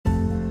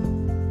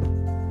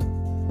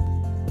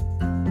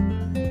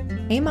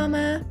Hey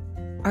mama,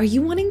 are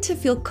you wanting to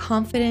feel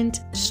confident,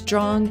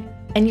 strong,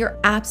 and your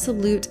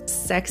absolute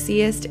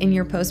sexiest in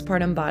your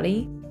postpartum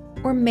body?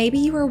 Or maybe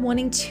you are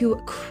wanting to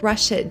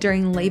crush it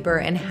during labor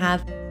and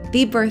have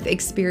the birth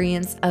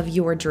experience of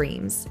your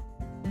dreams.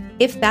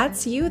 If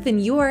that's you, then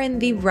you are in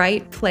the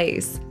right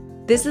place.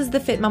 This is the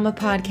Fit Mama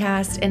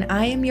Podcast, and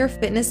I am your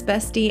fitness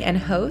bestie and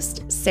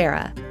host,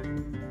 Sarah.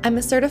 I'm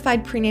a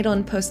certified prenatal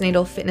and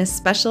postnatal fitness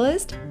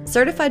specialist,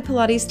 certified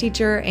Pilates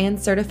teacher, and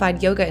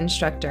certified yoga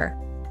instructor.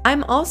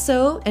 I'm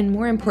also, and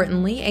more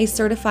importantly, a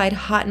certified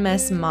hot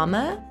mess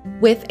mama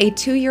with a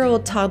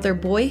 2-year-old toddler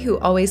boy who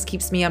always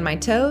keeps me on my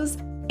toes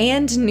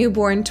and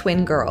newborn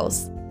twin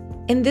girls.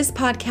 In this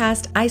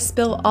podcast, I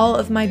spill all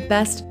of my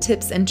best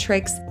tips and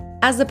tricks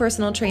as a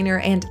personal trainer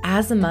and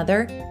as a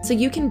mother so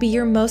you can be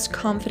your most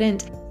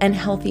confident and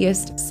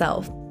healthiest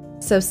self.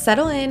 So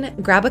settle in,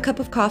 grab a cup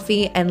of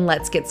coffee, and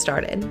let's get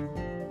started.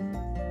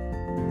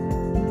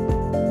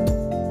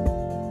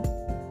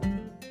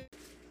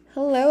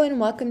 Hello and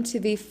welcome to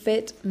the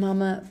Fit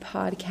Mama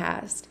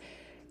Podcast.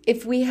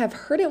 If we have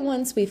heard it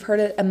once, we've heard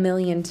it a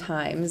million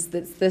times.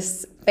 That's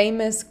this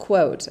famous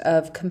quote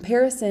of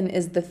comparison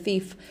is the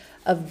thief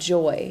of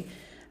joy.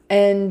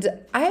 And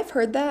I have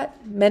heard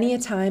that many a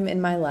time in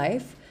my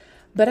life,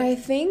 but I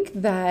think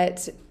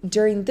that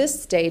during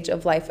this stage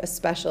of life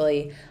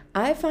especially,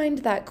 I find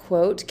that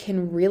quote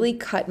can really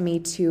cut me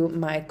to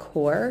my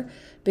core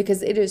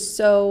because it is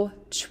so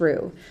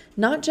true,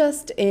 not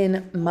just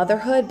in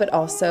motherhood, but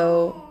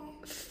also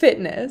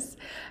fitness.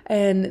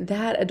 And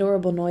that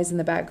adorable noise in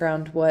the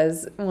background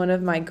was one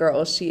of my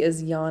girls. She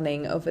is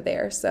yawning over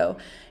there. So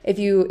if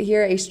you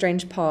hear a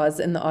strange pause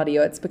in the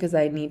audio, it's because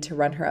I need to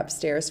run her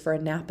upstairs for a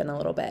nap in a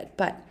little bit.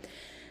 But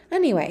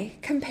anyway,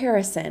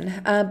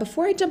 comparison.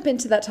 Before I jump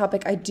into that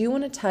topic, I do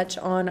want to touch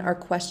on our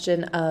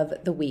question of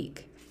the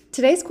week.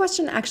 Today's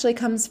question actually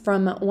comes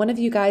from one of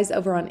you guys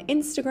over on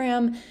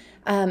Instagram.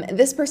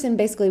 This person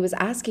basically was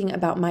asking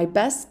about my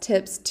best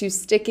tips to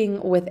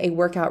sticking with a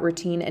workout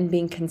routine and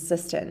being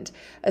consistent,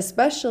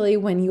 especially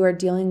when you are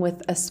dealing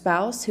with a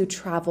spouse who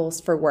travels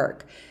for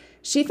work.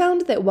 She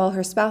found that while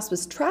her spouse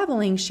was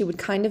traveling, she would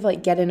kind of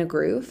like get in a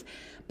groove.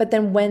 But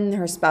then when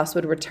her spouse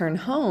would return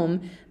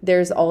home,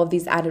 there's all of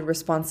these added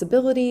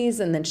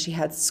responsibilities, and then she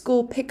had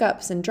school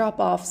pickups and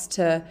drop-offs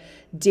to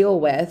deal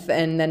with,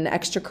 and then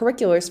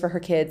extracurriculars for her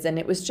kids, and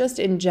it was just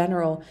in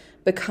general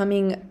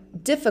becoming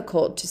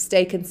difficult to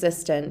stay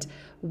consistent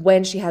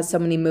when she has so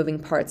many moving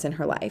parts in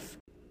her life.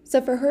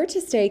 So for her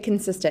to stay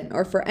consistent,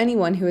 or for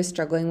anyone who is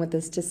struggling with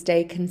this to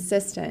stay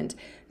consistent,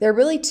 there are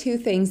really two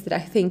things that I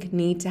think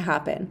need to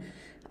happen.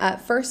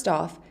 First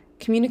off,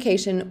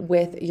 communication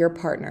with your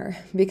partner,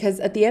 because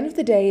at the end of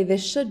the day,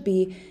 this should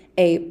be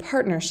a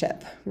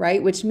partnership,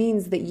 right? Which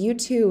means that you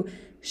two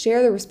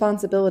share the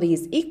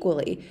responsibilities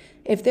equally.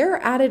 If there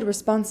are added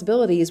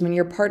responsibilities when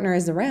your partner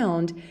is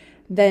around,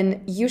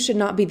 then you should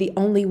not be the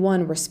only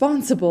one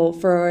responsible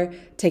for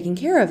taking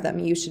care of them.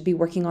 You should be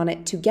working on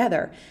it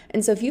together.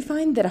 And so if you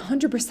find that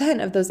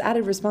 100% of those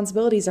added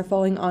responsibilities are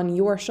falling on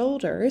your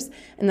shoulders,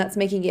 and that's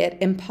making it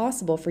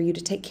impossible for you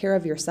to take care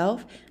of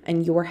yourself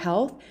and your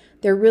health,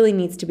 there really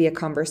needs to be a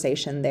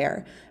conversation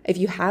there. If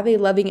you have a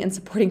loving and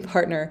supporting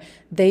partner,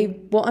 they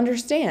will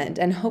understand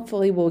and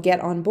hopefully will get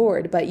on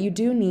board, but you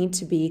do need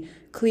to be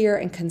clear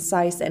and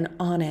concise and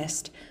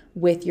honest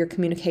with your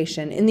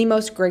communication in the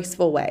most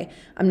graceful way.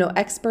 I'm no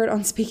expert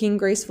on speaking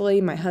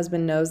gracefully. My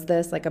husband knows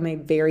this. Like, I'm a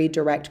very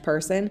direct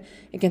person.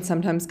 It can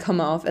sometimes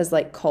come off as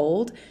like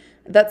cold.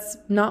 That's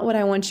not what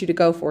I want you to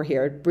go for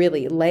here.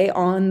 Really, lay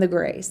on the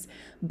grace,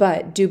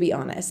 but do be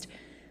honest.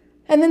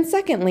 And then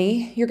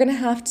secondly, you're going to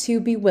have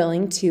to be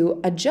willing to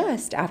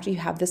adjust after you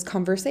have this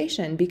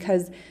conversation,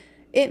 because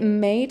it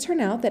may turn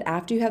out that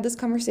after you have this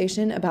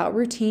conversation about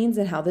routines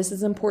and how this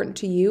is important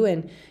to you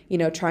and,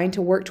 trying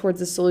to work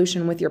towards a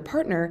solution with your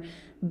partner,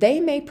 they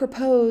may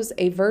propose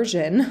a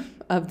version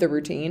of the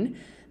routine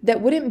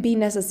that wouldn't be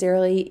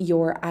necessarily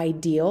your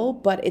ideal,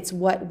 but it's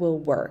what will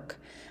work.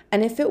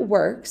 And if it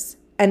works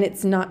and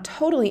it's not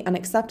totally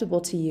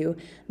unacceptable to you,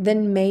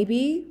 then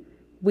maybe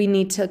we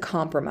need to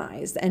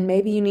compromise, and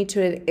maybe you need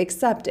to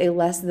accept a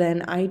less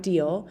than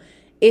ideal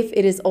if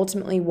it is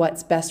ultimately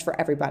what's best for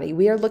everybody.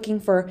 We are looking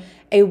for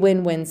a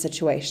win-win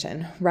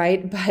situation,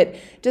 right? But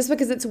just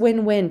because it's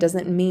win-win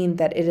doesn't mean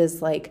that it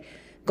is like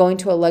going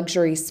to a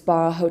luxury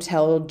spa,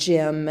 hotel,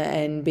 gym,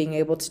 and being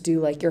able to do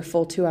like your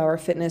full 2-hour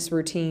fitness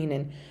routine.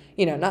 And,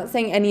 not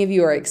saying any of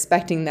you are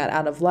expecting that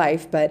out of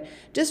life, but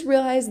just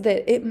realize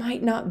that it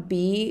might not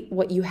be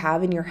what you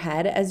have in your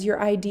head as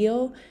your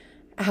ideal.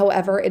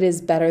 However, it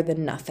is better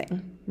than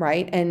nothing,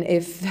 right? And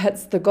if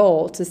that's the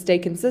goal, to stay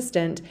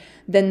consistent,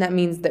 then that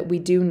means that we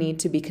do need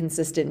to be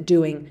consistent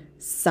doing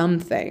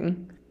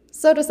something.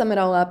 So to sum it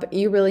all up,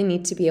 you really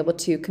need to be able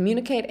to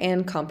communicate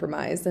and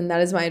compromise. And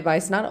that is my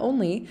advice, not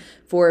only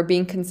for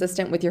being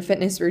consistent with your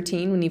fitness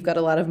routine when you've got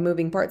a lot of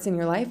moving parts in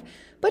your life,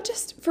 but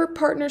just for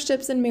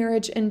partnerships and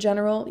marriage in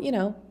general.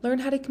 Learn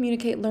how to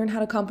communicate, learn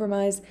how to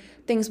compromise.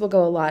 Things will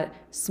go a lot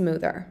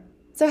smoother.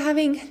 So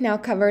having now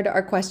covered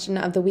our question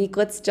of the week,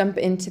 let's jump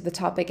into the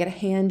topic at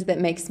hand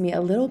that makes me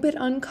a little bit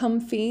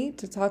uncomfy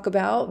to talk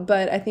about,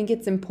 but I think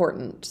it's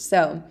important.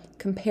 So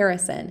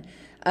comparison,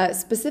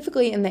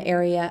 specifically in the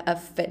area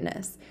of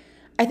fitness.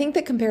 I think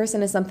that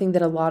comparison is something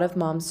that a lot of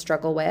moms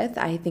struggle with.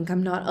 I think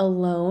I'm not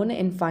alone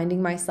in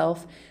finding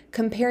myself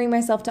comparing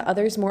myself to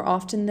others more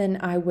often than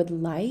I would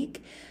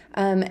like.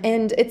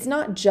 And it's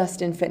not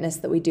just in fitness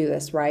that we do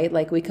this, right?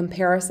 Like we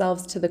compare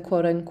ourselves to the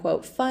quote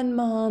unquote fun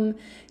mom,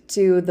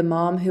 to the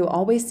mom who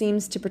always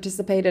seems to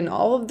participate in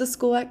all of the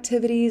school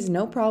activities,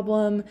 no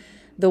problem.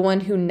 The one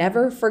who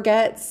never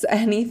forgets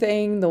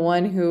anything, the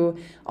one who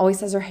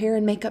always has her hair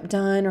and makeup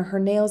done, or her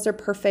nails are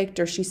perfect,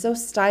 or she's so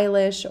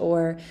stylish,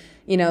 or,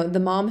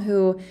 the mom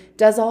who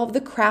does all of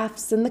the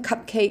crafts and the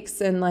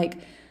cupcakes. And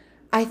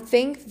I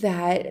think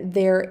that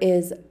there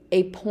is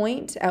a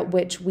point at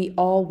which we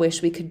all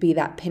wish we could be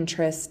that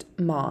Pinterest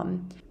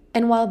mom.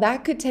 And while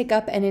that could take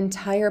up an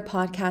entire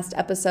podcast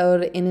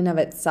episode in and of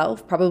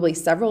itself, probably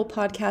several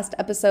podcast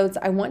episodes,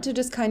 I want to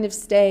just kind of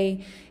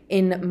stay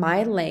in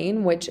my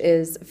lane, which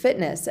is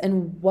fitness,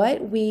 and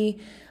what we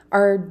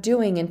are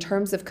doing in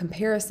terms of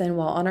comparison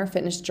while on our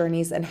fitness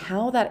journeys and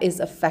how that is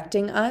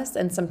affecting us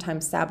and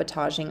sometimes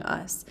sabotaging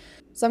us.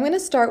 So I'm going to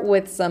start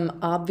with some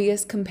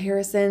obvious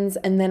comparisons,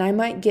 and then I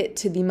might get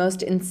to the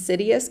most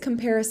insidious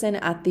comparison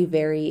at the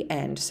very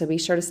end. So be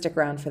sure to stick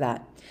around for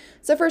that.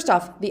 So first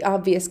off, the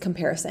obvious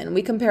comparison.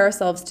 We compare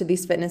ourselves to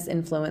these fitness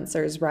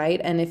influencers, right?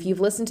 And if you've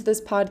listened to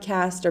this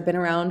podcast or been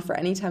around for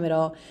any time at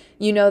all,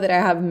 you know that I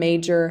have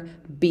major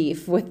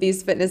beef with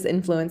these fitness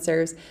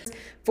influencers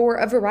for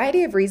a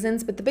variety of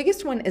reasons, but the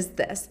biggest one is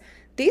this.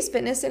 These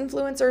fitness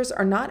influencers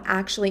are not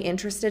actually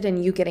interested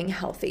in you getting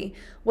healthy.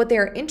 What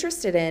they're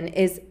interested in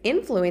is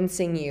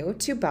influencing you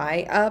to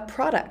buy a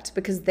product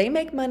because they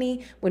make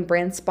money when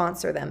brands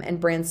sponsor them, and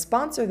brands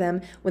sponsor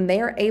them when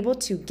they are able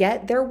to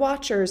get their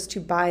watchers to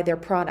buy their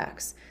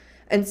products.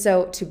 And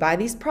so to buy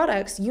these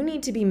products, you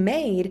need to be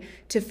made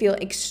to feel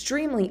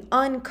extremely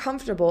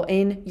uncomfortable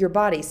in your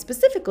body,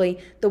 specifically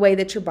the way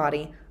that your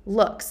body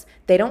looks.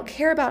 They don't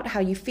care about how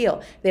you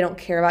feel. They don't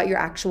care about your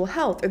actual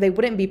health, or they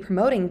wouldn't be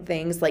promoting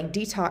things like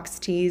detox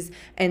teas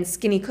and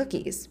skinny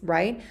cookies,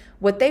 right?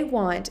 What they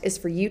want is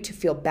for you to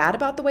feel bad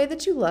about the way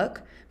that you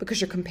look because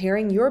you're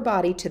comparing your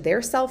body to their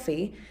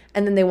selfie,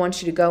 and then they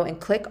want you to go and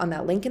click on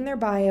that link in their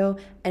bio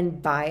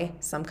and buy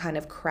some kind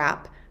of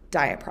crap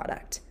diet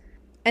product.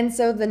 And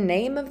so the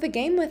name of the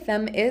game with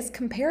them is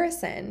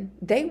comparison.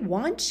 They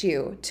want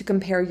you to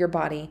compare your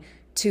body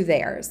to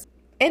theirs.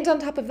 And on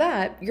top of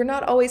that, you're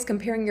not always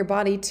comparing your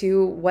body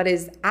to what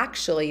is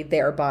actually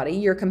their body.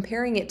 You're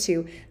comparing it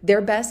to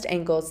their best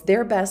angles,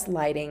 their best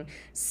lighting,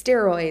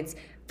 steroids,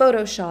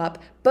 Photoshop,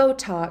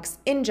 Botox,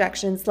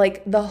 injections,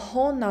 like the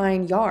whole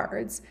 9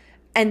 yards.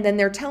 And then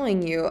they're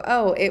telling you,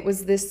 oh, it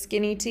was this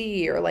skinny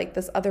tea or like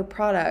this other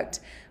product,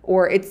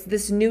 or it's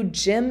this new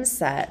gym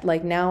set.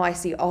 Like now I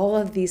see all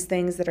of these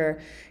things that are,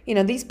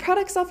 these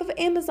products off of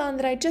Amazon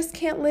that I just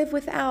can't live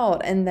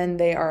without. And then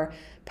they are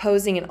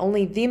posing in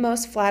only the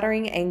most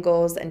flattering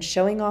angles and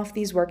showing off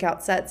these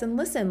workout sets. And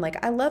listen,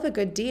 I love a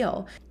good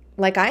deal.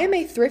 I am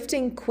a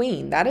thrifting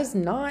queen. That is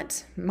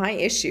not my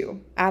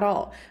issue at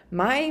all.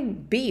 My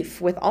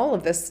beef with all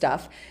of this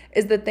stuff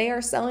is that they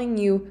are selling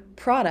you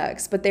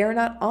products, but they are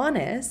not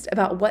honest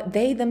about what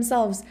they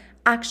themselves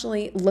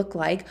actually look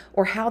like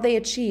or how they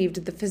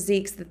achieved the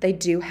physiques that they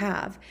do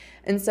have.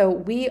 And so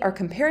we are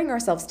comparing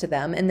ourselves to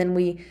them, and then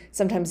we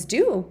sometimes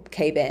do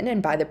cave in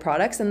and buy the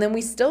products, and then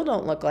we still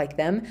don't look like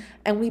them,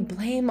 and we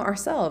blame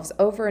ourselves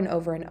over and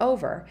over and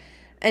over.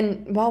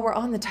 And while we're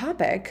on the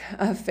topic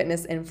of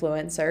fitness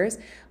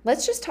influencers,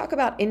 let's just talk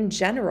about in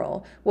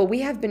general what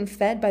we have been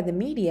fed by the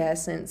media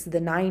since the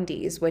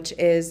 90s, which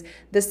is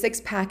the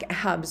six-pack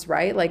abs,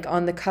 right? Like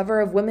on the cover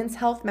of women's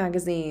health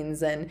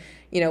magazines. And,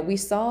 we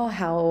saw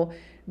how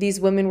these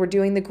women were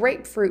doing the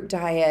grapefruit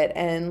diet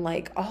and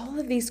all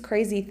of these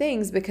crazy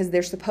things because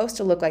they're supposed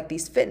to look like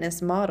these fitness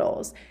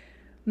models.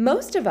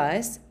 Most of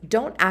us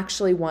don't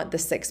actually want the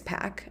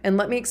six-pack. And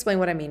let me explain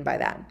what I mean by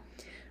that.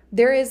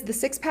 There is the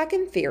six-pack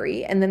in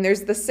theory, and then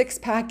there's the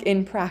six-pack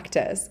in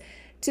practice.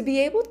 To be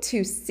able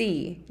to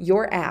see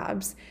your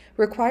abs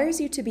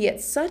requires you to be at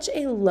such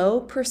a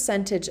low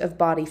percentage of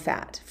body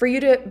fat for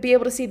you to be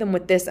able to see them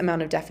with this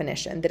amount of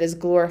definition that is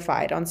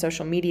glorified on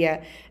social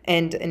media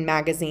and in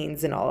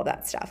magazines and all of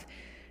that stuff.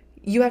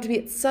 You have to be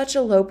at such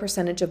a low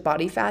percentage of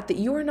body fat that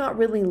you are not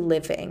really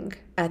living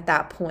at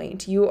that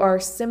point. You are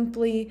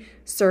simply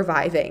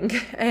surviving.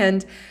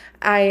 And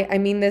I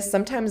mean this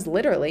sometimes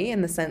literally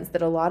in the sense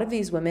that a lot of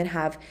these women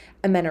have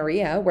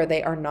amenorrhea where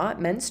they are not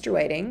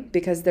menstruating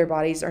because their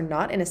bodies are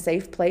not in a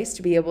safe place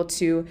to be able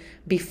to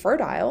be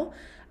fertile.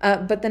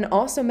 But then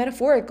also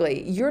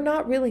metaphorically, you're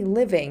not really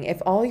living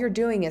if all you're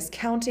doing is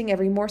counting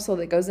every morsel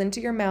that goes into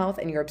your mouth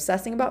and you're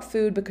obsessing about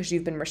food because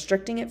you've been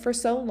restricting it for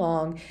so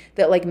long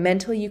that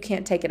mentally you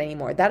can't take it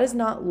anymore. That is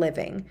not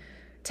living.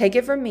 Take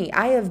it from me.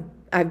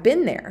 I've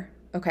been there.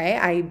 Okay,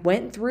 I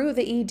went through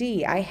the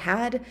ED. I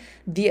had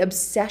the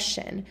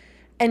obsession.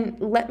 And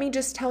let me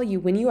just tell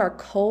you, when you are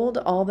cold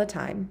all the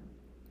time,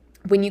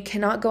 when you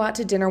cannot go out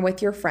to dinner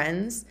with your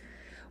friends,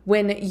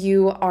 when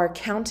you are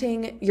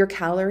counting your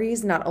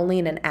calories, not only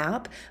in an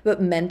app, but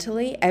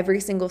mentally every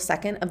single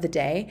second of the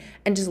day,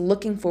 and just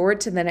looking forward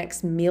to the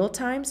next meal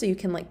time so you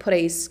can like put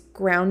a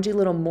scroungy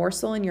little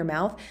morsel in your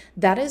mouth,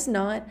 that is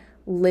not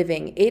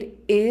living. It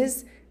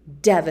is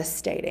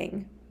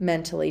devastating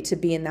mentally to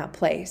be in that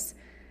place.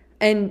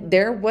 And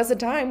there was a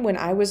time when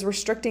I was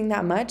restricting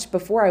that much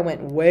before I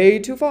went way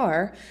too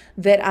far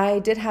that I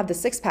did have the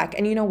six pack.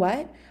 And you know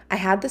what? I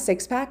had the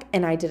six pack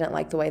and I didn't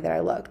like the way that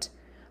I looked.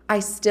 I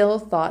still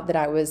thought that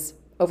I was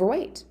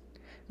overweight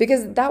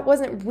because that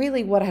wasn't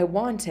really what I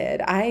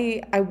wanted.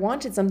 I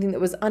wanted something that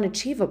was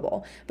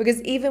unachievable,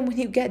 because even when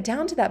you get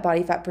down to that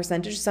body fat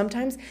percentage,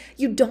 sometimes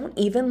you don't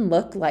even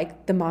look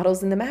like the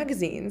models in the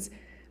magazines,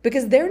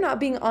 because they're not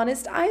being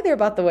honest either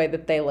about the way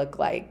that they look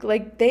like.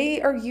 Like,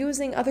 they are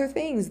using other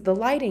things, the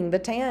lighting, the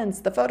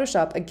tans, the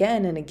Photoshop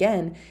again and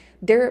again.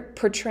 They're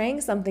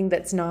portraying something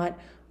that's not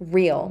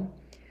real.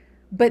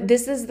 But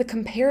this is the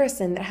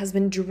comparison that has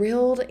been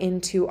drilled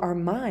into our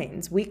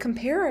minds. We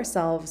compare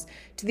ourselves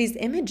to these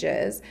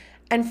images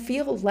and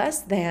feel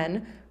less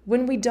than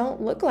when we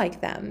don't look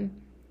like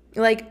them.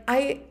 Like,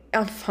 I'm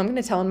going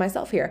to tell on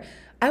myself here.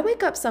 I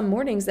wake up some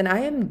mornings and I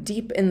am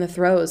deep in the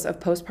throes of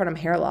postpartum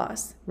hair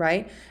loss,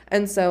 right?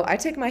 And so I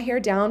take my hair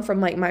down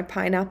from like my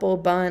pineapple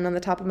bun on the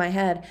top of my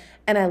head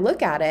and I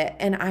look at it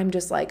and I'm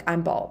just like,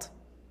 I'm bald.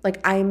 Like,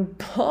 I'm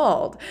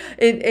bald.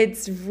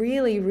 It's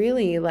really,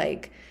 really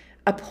like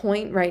a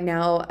point right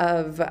now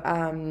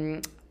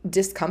of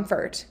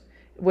discomfort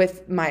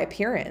with my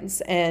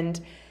appearance. And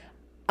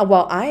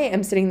while I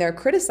am sitting there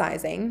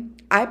criticizing,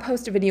 I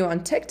post a video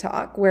on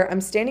TikTok where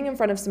I'm standing in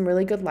front of some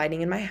really good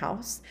lighting in my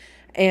house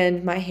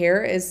and my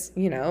hair is,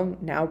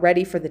 now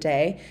ready for the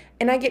day.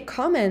 And I get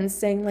comments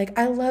saying like,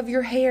 I love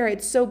your hair.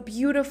 It's so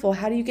beautiful.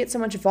 How do you get so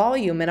much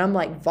volume? And I'm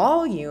like,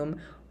 volume?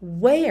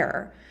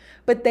 Where?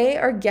 But they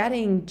are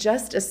getting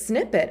just a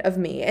snippet of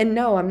me. And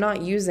no, I'm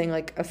not using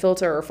like a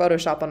filter or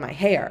Photoshop on my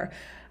hair,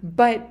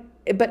 but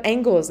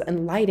angles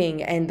and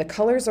lighting and the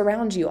colors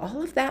around you,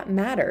 all of that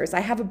matters.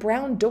 I have a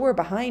brown door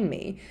behind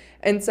me.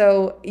 And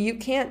so you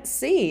can't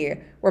see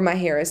where my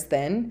hair is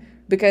thin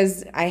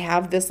because I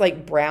have this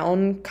like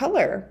brown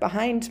color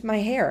behind my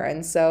hair.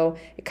 And so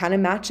it kind of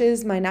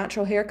matches my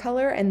natural hair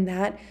color, and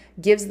that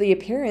gives the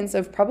appearance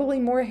of probably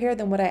more hair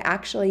than what I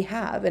actually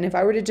have. And if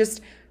I were to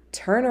just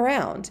turn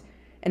around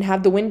and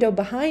have the window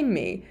behind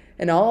me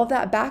and all of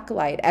that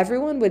backlight,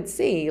 everyone would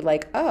see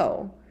like,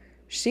 oh,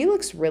 she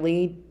looks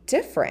really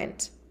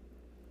different.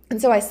 And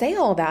so I say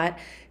all that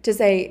to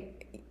say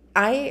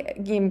I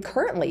am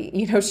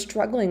currently,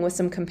 struggling with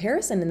some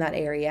comparison in that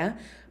area.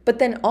 But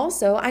then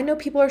also I know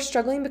people are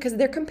struggling because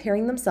they're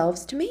comparing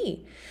themselves to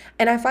me.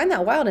 And I find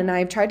that wild. And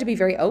I've tried to be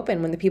very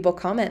open when the people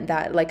comment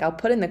that. Like, I'll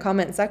put in the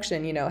comment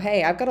section,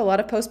 hey, I've got a lot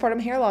of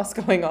postpartum hair loss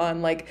going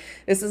on. Like,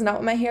 this is not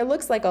what my hair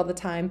looks like all the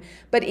time.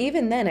 But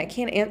even then, I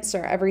can't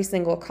answer every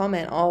single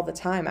comment all the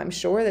time. I'm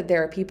sure that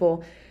there are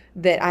people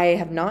that I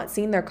have not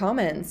seen their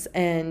comments,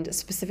 and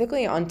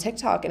specifically on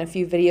TikTok and a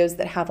few videos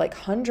that have like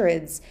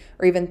hundreds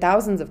or even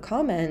thousands of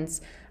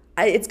comments,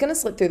 it's going to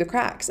slip through the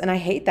cracks. And I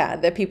hate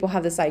that people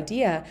have this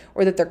idea,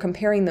 or that they're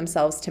comparing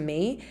themselves to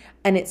me.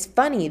 And it's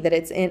funny that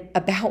it's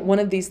about one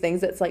of these things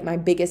that's like my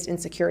biggest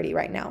insecurity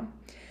right now.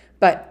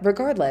 But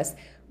regardless,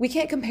 we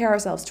can't compare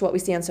ourselves to what we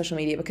see on social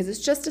media because it's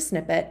just a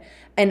snippet.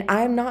 And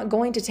I'm not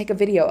going to take a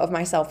video of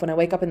myself when I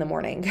wake up in the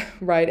morning,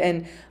 right?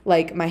 And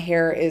like my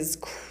hair is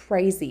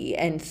crazy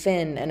and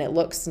thin and it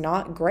looks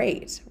not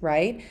great,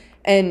 right?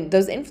 And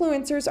those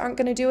influencers aren't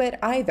going to do it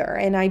either.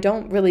 And I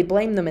don't really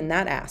blame them in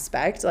that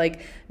aspect.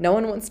 Like, no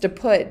one wants to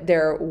put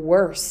their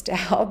worst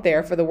out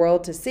there for the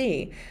world to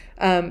see.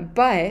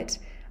 But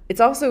it's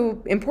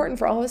also important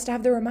for all of us to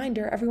have the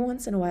reminder every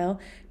once in a while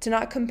to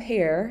not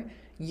compare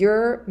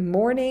your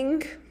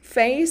morning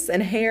face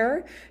and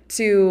hair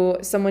to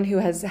someone who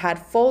has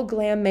had full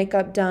glam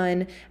makeup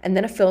done and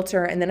then a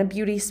filter and then a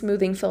beauty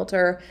smoothing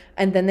filter.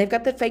 And then they've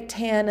got the fake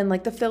tan and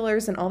like the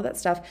fillers and all that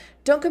stuff.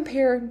 Don't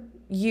compare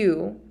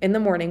you in the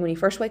morning when you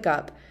first wake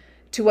up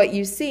to what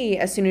you see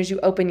as soon as you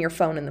open your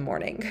phone in the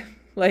morning.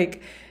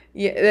 Like,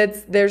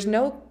 there's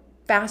no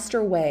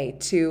faster way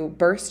to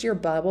burst your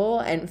bubble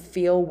and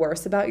feel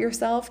worse about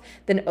yourself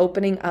than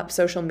opening up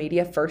social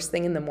media first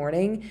thing in the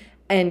morning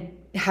and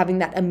having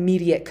that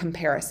immediate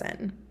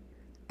comparison.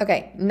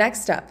 Okay,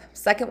 next up,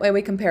 second way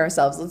we compare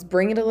ourselves. Let's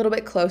bring it a little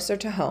bit closer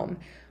to home.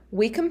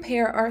 We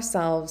compare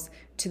ourselves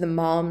to the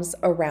moms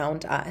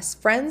around us,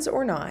 friends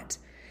or not.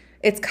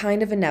 It's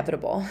kind of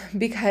inevitable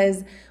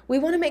because we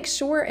want to make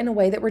sure in a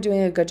way that we're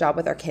doing a good job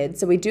with our kids.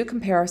 So we do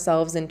compare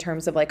ourselves in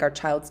terms of like our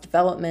child's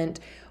development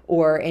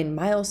or in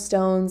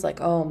milestones.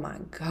 Like, oh my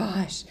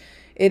gosh,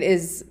 it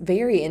is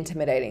very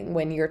intimidating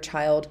when your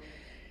child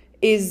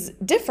is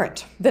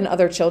different than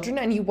other children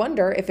and you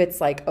wonder if it's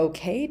like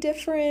okay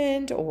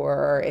different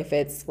or if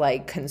it's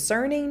like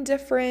concerning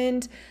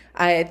different.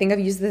 I think I've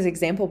used this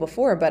example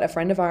before, but a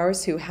friend of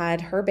ours who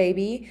had her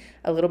baby,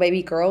 a little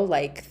baby girl,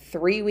 like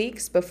 3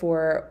 weeks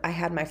before I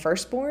had my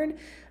firstborn,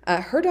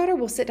 Her daughter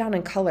will sit down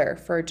and color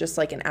for just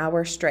like an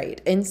hour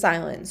straight in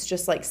silence,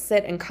 just like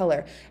sit and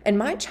color. And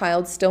my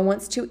child still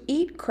wants to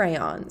eat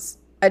crayons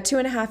at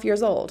 2.5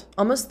 years old,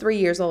 almost 3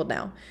 years old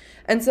now.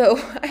 And so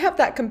I have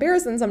that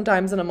comparison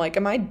sometimes, and I'm like,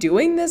 am I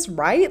doing this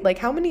right? Like,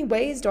 how many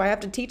ways do I have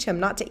to teach him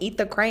not to eat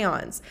the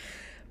crayons?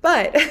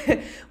 But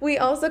we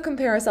also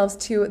compare ourselves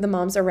to the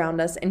moms around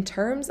us in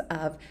terms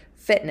of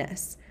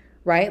fitness,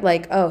 right?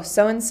 Like, oh,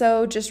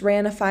 so-and-so just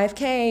ran a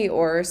 5K,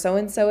 or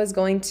so-and-so is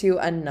going to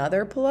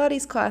another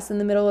Pilates class in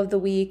the middle of the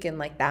week, and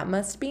like, that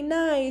must be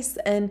nice.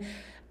 And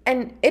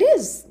it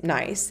is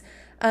nice.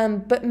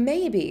 But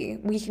maybe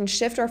we can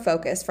shift our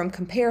focus from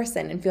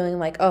comparison and feeling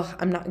like, oh,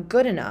 I'm not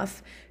good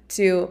enough,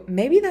 to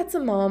maybe that's a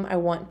mom I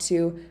want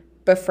to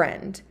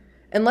befriend.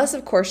 Unless,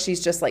 of course,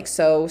 she's just like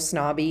so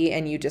snobby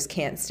and you just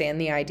can't stand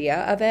the idea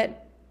of it.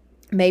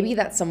 Maybe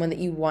that's someone that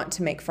you want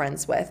to make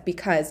friends with,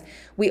 because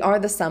we are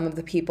the sum of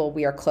the people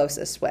we are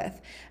closest with.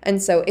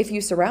 And so if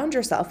you surround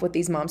yourself with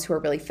these moms who are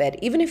really fit,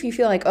 even if you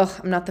feel like, oh,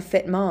 I'm not the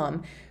fit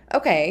mom,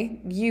 okay,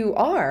 you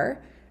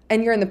are,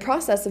 and you're in the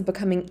process of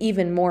becoming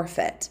even more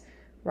fit,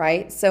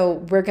 right? So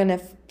we're going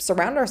to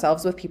surround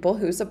ourselves with people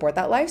who support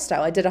that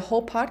lifestyle. I did a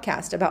whole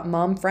podcast about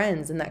mom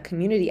friends and that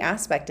community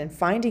aspect and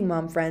finding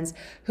mom friends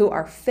who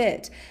are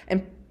fit.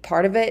 And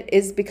part of it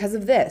is because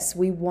of this.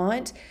 We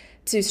want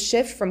to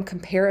shift from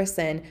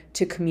comparison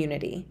to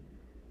community,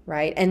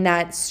 right? And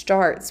that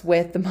starts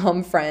with the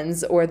mom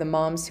friends, or the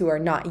moms who are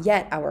not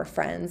yet our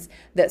friends,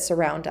 that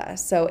surround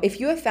us. So if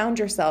you have found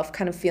yourself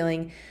kind of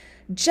feeling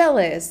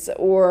jealous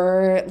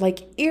or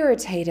like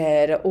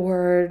irritated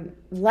or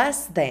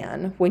less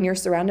than when you're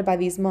surrounded by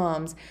these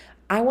moms,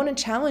 I want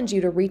to challenge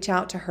you to reach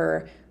out to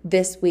her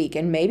this week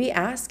and maybe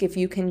ask if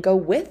you can go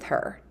with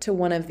her to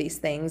one of these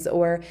things,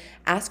 or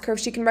ask her if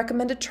she can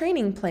recommend a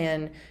training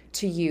plan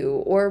to you,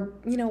 or,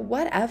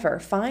 whatever.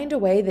 Find a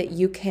way that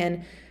you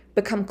can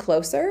become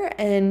closer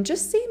and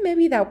just see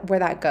maybe where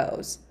that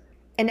goes.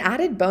 An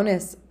added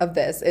bonus of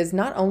this is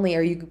not only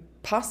are you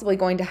possibly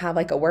going to have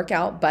like a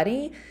workout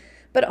buddy,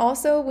 but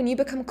also when you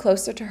become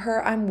closer to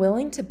her, I'm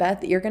willing to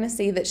bet that you're going to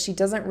see that she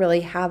doesn't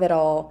really have it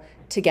all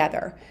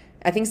together.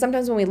 I think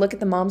sometimes when we look at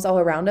the moms all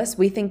around us,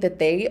 we think that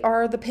they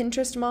are the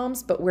Pinterest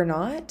moms, but we're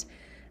not,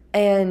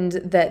 and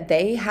that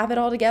they have it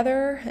all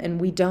together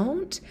and we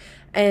don't.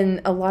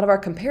 And a lot of our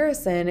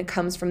comparison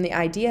comes from the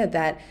idea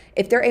that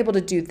if they're able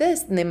to do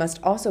this, then they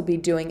must also be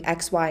doing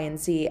X, Y, and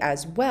Z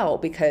as well,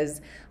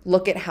 because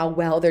look at how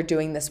well they're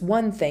doing this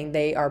one thing.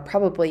 They are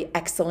probably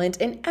excellent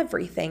in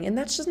everything. And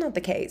that's just not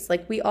the case.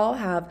 Like, we all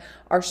have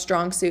our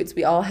strong suits.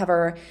 We all have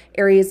our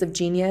areas of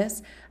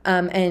genius.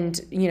 And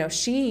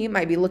she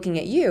might be looking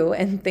at you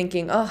and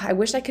thinking, oh, I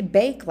wish I could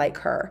bake like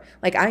her.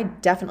 Like, I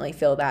definitely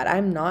feel that.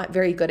 I'm not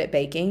very good at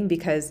baking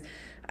because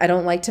I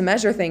don't like to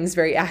measure things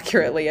very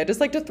accurately. I just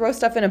like to throw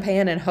stuff in a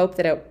pan and hope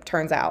that it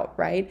turns out,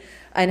 right?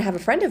 And I have a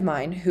friend of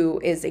mine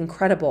who is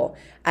incredible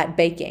at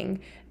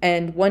baking.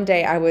 And one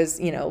day I was,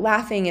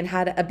 laughing and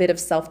had a bit of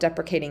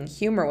self-deprecating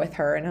humor with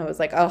her. And I was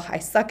like, oh, I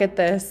suck at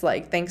this.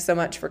 Like, thanks so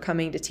much for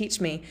coming to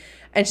teach me.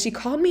 And she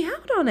called me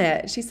out on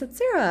it. She said,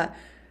 Sarah,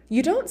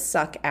 you don't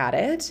suck at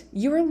it.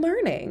 You are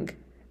learning.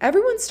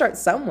 Everyone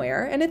starts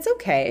somewhere, and it's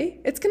okay.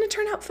 It's going to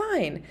turn out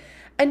fine.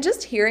 And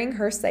just hearing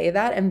her say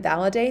that and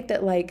validate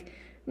that, like,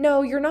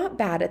 no, you're not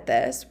bad at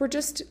this. We're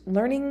just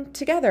learning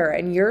together,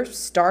 and you're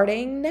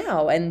starting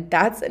now, and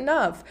that's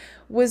enough,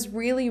 was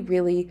really,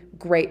 really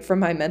great for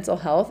my mental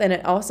health. And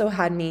it also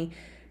had me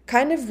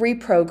kind of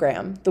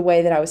reprogram the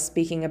way that I was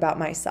speaking about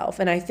myself.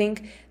 And I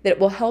think that it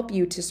will help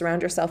you to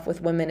surround yourself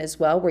with women as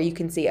well, where you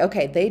can see,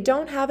 okay, they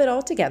don't have it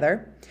all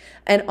together.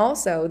 And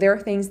also there are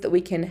things that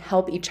we can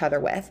help each other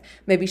with.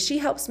 Maybe she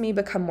helps me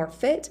become more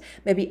fit.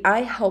 Maybe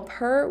I help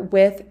her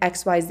with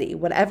XYZ,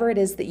 whatever it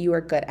is that you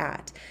are good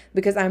at,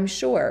 because I'm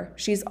sure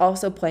she's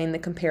also playing the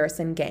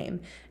comparison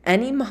game.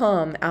 Any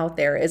mom out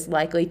there is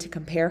likely to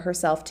compare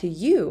herself to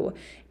you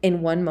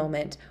in one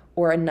moment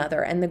or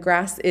another. And the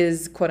grass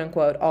is, quote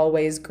unquote,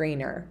 always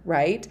greener,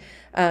 right?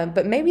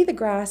 But maybe the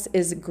grass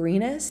is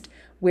greenest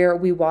where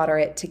we water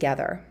it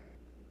together.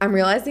 I'm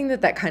realizing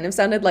that kind of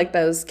sounded like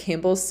those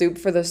Campbell's Soup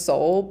for the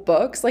Soul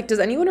books. Like, does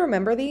anyone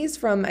remember these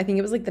from, I think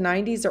it was like the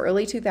 90s or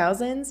early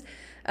 2000s?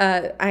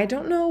 I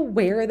don't know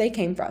where they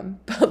came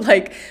from, but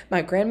like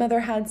my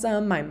grandmother had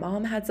some, my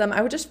mom had some.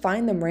 I would just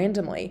find them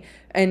randomly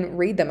and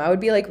read them. I would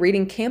be like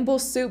reading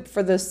Campbell's Soup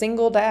for the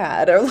Single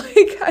Dad, or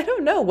like, I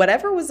don't know,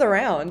 whatever was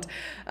around.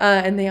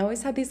 And they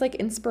always had these like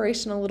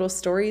inspirational little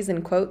stories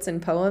and quotes and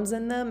poems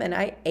in them, and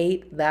I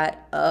ate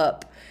that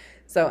up.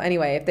 So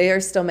anyway, if they are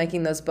still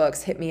making those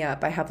books, hit me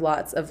up. I have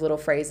lots of little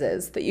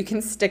phrases that you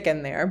can stick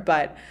in there.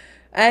 But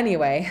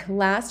anyway,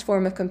 last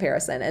form of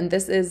comparison, and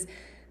this is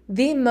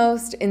the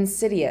most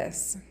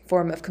insidious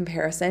form of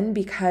comparison,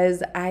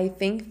 because I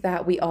think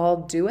that we all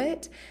do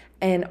it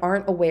and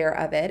aren't aware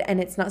of it. And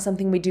it's not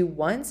something we do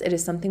once. It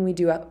is something we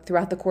do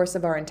throughout the course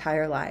of our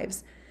entire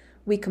lives.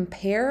 We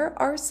compare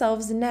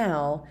ourselves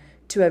now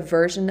to a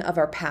version of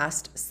our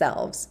past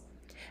selves.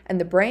 And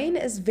the brain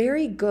is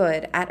very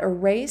good at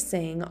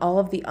erasing all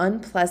of the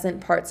unpleasant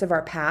parts of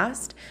our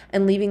past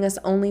and leaving us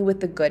only with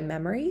the good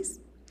memories.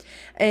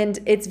 And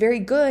it's very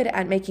good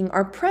at making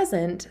our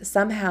present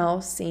somehow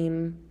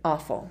seem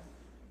awful,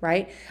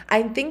 right?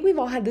 I think we've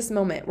all had this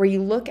moment where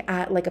you look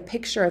at like a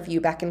picture of you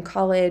back in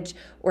college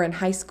or in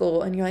high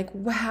school and you're like,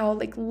 wow,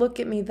 like look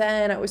at me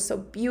then. I was so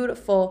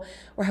beautiful,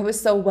 or I was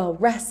so well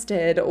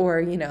rested, or,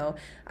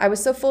 I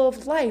was so full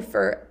of life,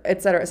 or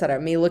et cetera, et cetera.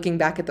 Me looking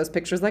back at those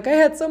pictures like I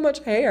had so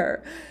much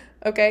hair.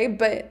 Okay,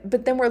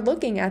 but then we're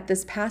looking at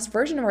this past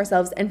version of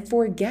ourselves and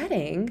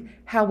forgetting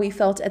how we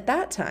felt at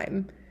that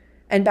time.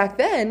 And back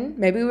then,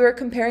 maybe we were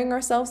comparing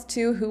ourselves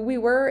to who we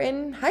were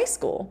in high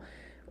school,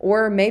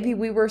 or maybe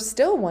we were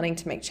still wanting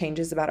to make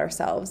changes about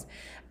ourselves.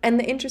 And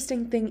the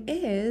interesting thing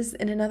is,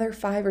 in another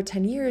 5 or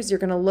 10 years, you're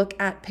going to look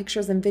at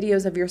pictures and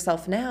videos of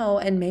yourself now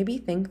and maybe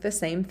think the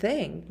same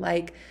thing.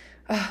 Like,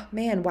 oh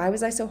man, why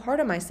was I so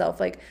hard on myself?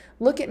 Like,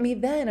 look at me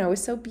then, I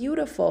was so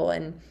beautiful.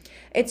 And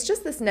it's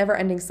just this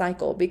never-ending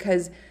cycle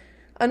because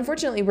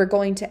unfortunately, we're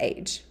going to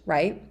age,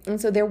 right? And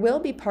so there will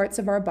be parts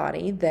of our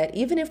body that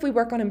even if we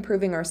work on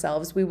improving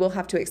ourselves, we will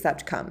have to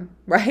accept come,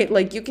 right?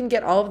 Like you can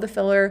get all of the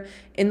filler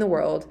in the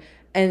world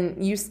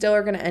and you still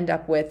are going to end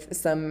up with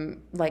some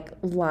like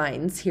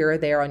lines here or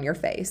there on your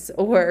face.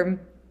 Or,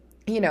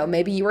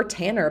 maybe you were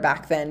tanner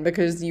back then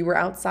because you were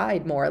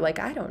outside more. Like,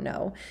 I don't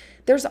know.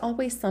 There's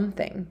always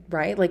something,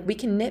 right? Like we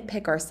can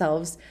nitpick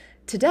ourselves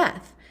to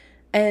death.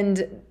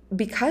 And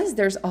because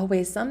there's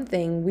always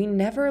something, we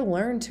never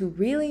learn to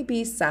really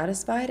be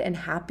satisfied and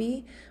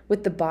happy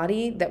with the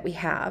body that we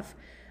have.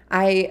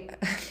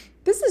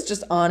 This is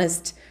just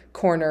honest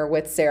corner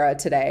with Sarah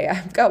today.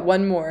 I've got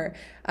one more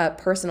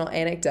personal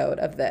anecdote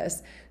of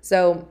this.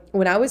 So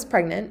when I was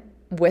pregnant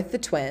with the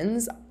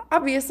twins,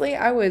 obviously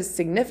I was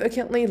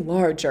significantly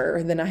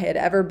larger than I had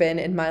ever been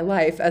in my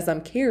life as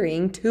I'm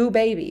carrying 2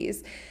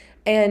 babies.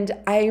 And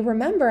I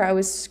remember I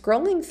was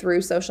scrolling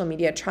through social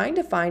media trying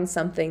to find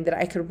something that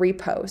I could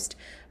repost,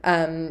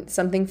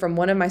 something from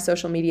one of my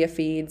social media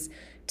feeds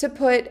to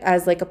put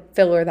as like a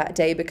filler that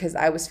day because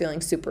I was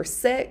feeling super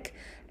sick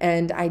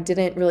and I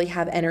didn't really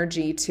have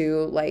energy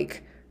to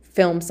like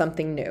film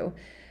something new.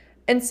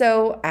 And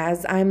so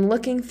as I'm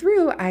looking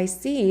through, I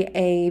see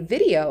a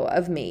video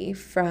of me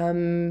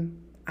from,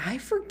 I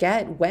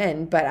forget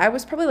when, but I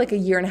was probably like a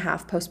year and a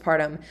half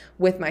postpartum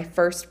with my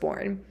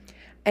firstborn.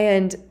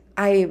 And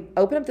I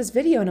open up this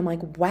video and I'm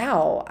like,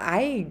 wow,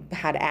 I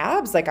had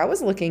abs. Like I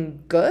was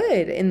looking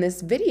good in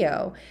this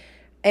video.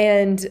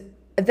 And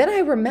then I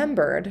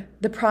remembered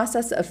the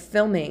process of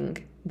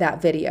filming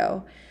that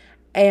video.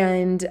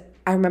 And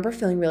I remember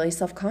feeling really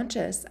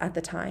self-conscious at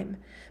the time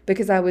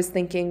because I was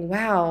thinking,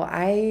 wow,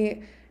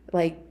 I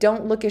like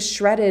don't look as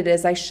shredded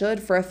as I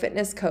should for a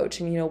fitness coach.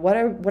 And what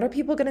are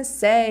people going to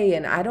say?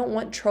 And I don't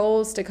want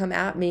trolls to come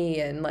at me.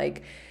 And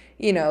like,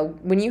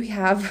 when you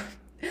have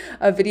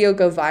a video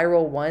go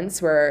viral once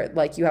where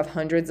like you have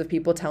hundreds of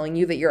people telling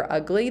you that you're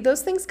ugly,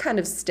 those things kind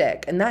of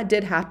stick. And that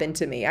did happen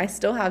to me. I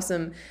still have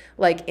some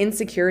like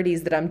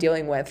insecurities that I'm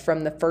dealing with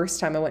from the first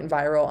time I went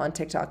viral on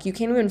TikTok. You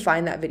can't even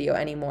find that video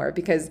anymore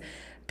because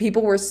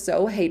people were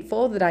so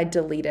hateful that I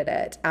deleted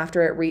it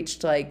after it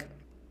reached like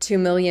 2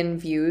 million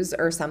views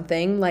or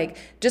something. Like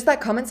just that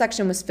comment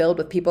section was filled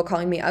with people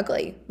calling me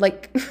ugly.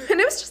 Like, and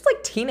it was just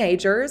like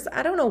teenagers.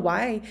 I don't know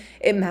why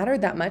it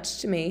mattered that much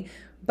to me,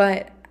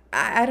 but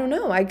I don't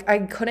know. I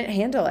couldn't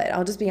handle it.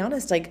 I'll just be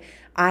honest. Like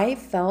I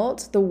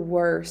felt the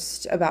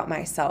worst about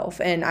myself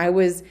and I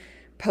was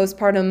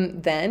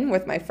postpartum then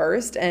with my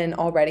first and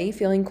already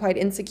feeling quite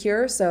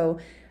insecure. So,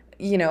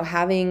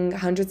 having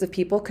hundreds of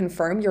people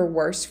confirm your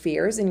worst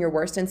fears and your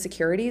worst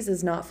insecurities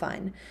is not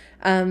fun.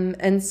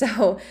 And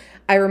so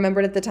I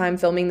remembered at the time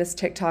filming this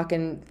TikTok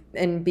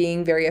and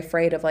being very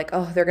afraid of like,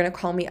 oh, they're going to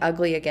call me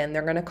ugly again.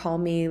 They're going to call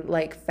me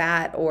like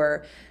fat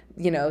or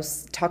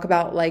talk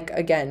about like,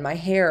 again, my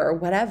hair or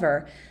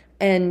whatever,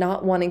 and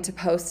not wanting to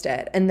post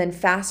it. And then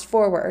fast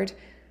forward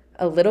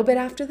a little bit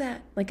after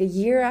that, like a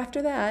year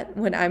after that,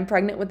 when I'm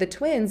pregnant with the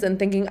twins and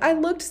thinking I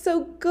looked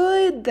so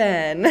good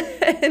then.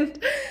 And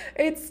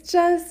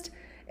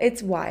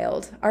it's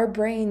wild. Our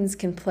brains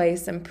can play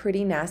some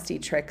pretty nasty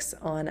tricks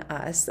on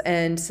us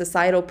and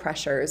societal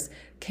pressures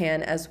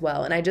can as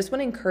well. And I just want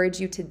to encourage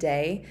you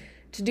today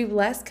to do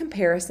less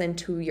comparison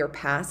to your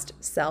past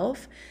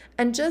self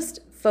and just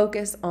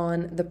focus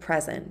on the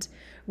present,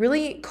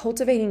 really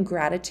cultivating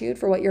gratitude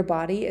for what your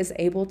body is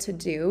able to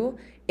do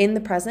in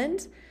the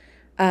present.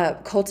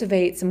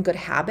 Cultivate some good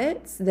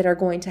habits that are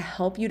going to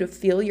help you to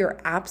feel your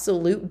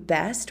absolute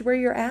best where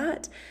you're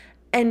at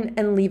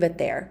and leave it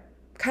there.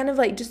 Kind of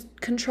like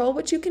just control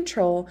what you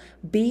control,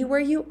 be where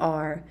you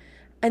are,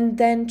 and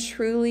then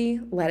truly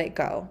let it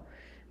go.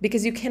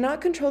 Because you cannot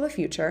control the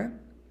future.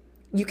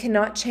 You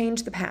cannot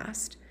change the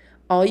past.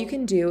 All you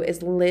can do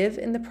is live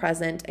in the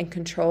present and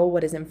control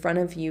what is in front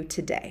of you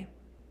today.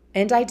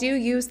 And I do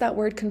use that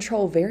word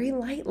control very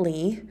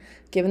lightly,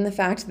 given the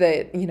fact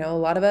that, a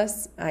lot of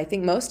us, I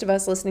think most of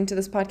us listening to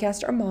this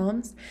podcast are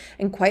moms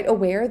and quite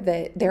aware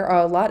that there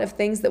are a lot of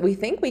things that we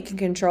think we can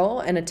control,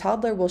 and a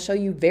toddler will show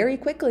you very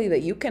quickly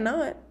that you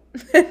cannot.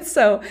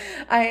 So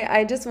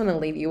I just want to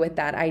leave you with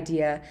that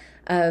idea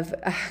of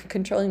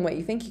controlling what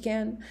you think you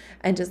can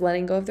and just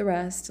letting go of the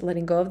rest,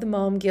 letting go of the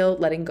mom guilt,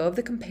 letting go of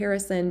the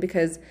comparison,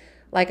 because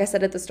like I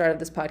said at the start of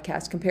this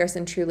podcast,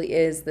 comparison truly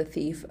is the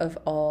thief of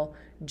all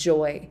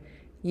joy.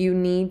 You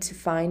need to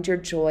find your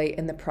joy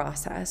in the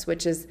process,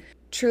 which is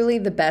truly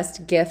the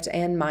best gift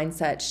and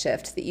mindset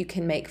shift that you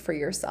can make for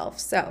yourself.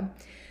 So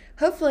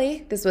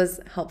hopefully this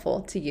was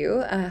helpful to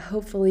you.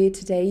 Hopefully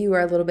today you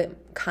are a little bit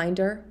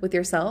kinder with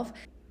yourself.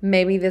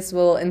 Maybe this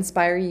will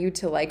inspire you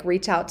to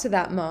reach out to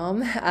that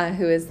mom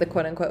who is the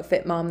quote unquote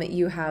fit mom that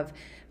you have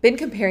been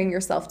comparing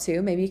yourself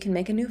to. Maybe you can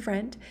make a new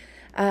friend.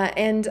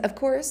 And of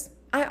course,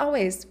 I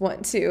always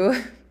want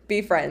to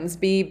be friends,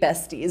 be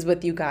besties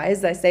with you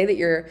guys. I say that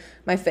you're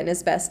my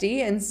fitness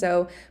bestie. And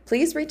so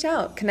please reach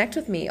out, connect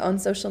with me on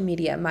social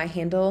media. My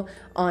handle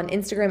on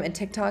Instagram and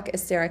TikTok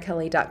is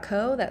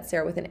sarahkelly.co. That's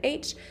Sarah with an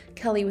H,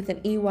 Kelly with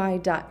an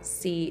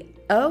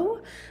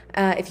EY.co.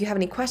 If you have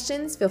any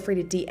questions, feel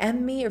free to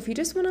DM me, or if you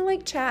just want to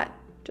chat,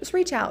 just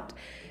reach out.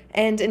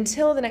 And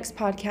until the next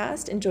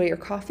podcast, enjoy your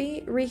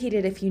coffee, reheat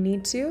it if you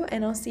need to,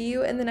 and I'll see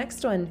you in the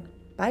next one.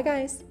 Bye,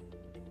 guys.